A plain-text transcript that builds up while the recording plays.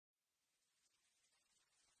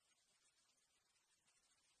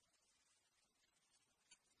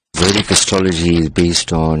Vedic astrology is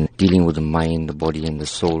based on dealing with the mind, the body and the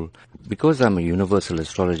soul. Because I'm a universal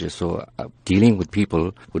astrologer, so dealing with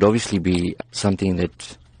people would obviously be something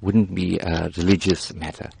that wouldn't be a religious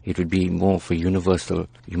matter. It would be more of a universal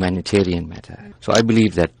humanitarian matter. So I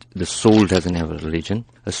believe that the soul doesn't have a religion.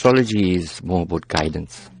 Astrology is more about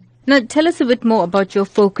guidance. Now, tell us a bit more about your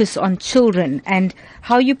focus on children and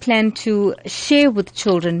how you plan to share with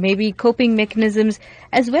children, maybe coping mechanisms,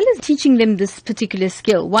 as well as teaching them this particular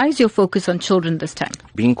skill. Why is your focus on children this time?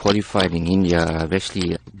 Being qualified in India, I've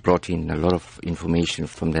actually brought in a lot of information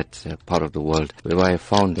from that part of the world, where I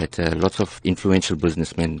found that lots of influential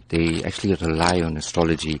businessmen, they actually rely on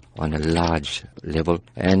astrology on a large level.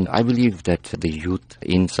 And I believe that the youth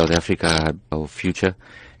in South Africa are our future.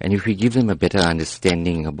 And if we give them a better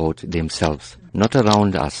understanding about themselves, not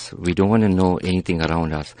around us, we don't want to know anything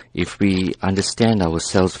around us. If we understand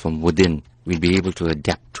ourselves from within, we'll be able to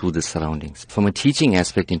adapt to the surroundings. From a teaching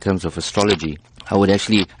aspect in terms of astrology, I would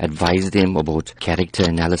actually advise them about character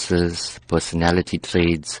analysis, personality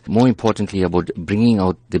traits, more importantly about bringing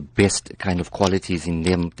out the best kind of qualities in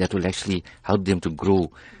them that will actually help them to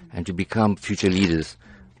grow and to become future leaders.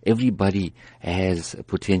 Everybody has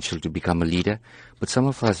potential to become a leader, but some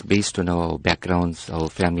of us, based on our backgrounds, our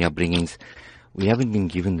family upbringings, we haven't been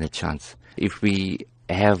given that chance. If we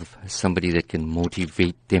have somebody that can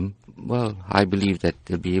motivate them, well, I believe that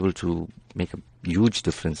they'll be able to make a huge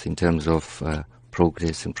difference in terms of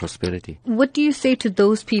progress and prosperity. What do you say to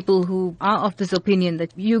those people who are of this opinion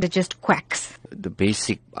that you are just quacks? The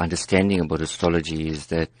basic understanding about astrology is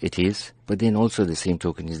that it is, but then also the same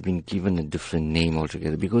token has been given a different name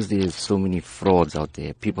altogether because there's so many frauds out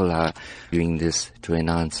there. People are doing this to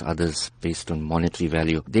enhance others based on monetary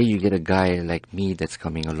value. There you get a guy like me that's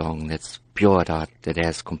coming along, that's pure at heart, that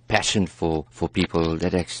has compassion for people,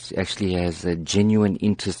 that actually has a genuine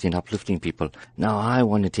interest in uplifting people. Now I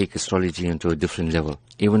want to take astrology into a different level.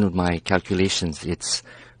 Even with my calculations, it's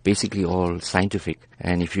basically all scientific.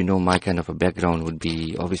 And if you know, my kind of a background would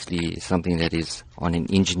be obviously something that is on an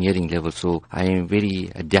engineering level. So I am very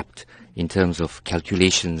adept in terms of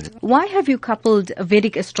calculations. Why have you coupled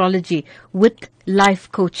Vedic astrology with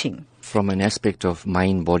life coaching? From an aspect of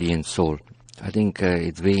mind, body and soul, I think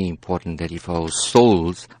it's very important that if our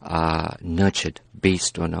souls are nurtured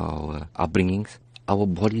based on our upbringings, our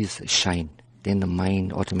bodies shine. Then the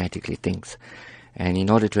mind automatically thinks. And in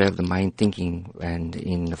order to have the mind thinking and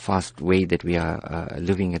in the fast way that we are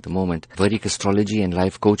living at the moment, Vedic astrology and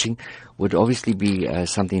life coaching would obviously be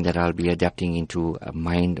something that I'll be adapting into a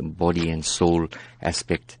mind, body and soul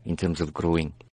aspect in terms of growing.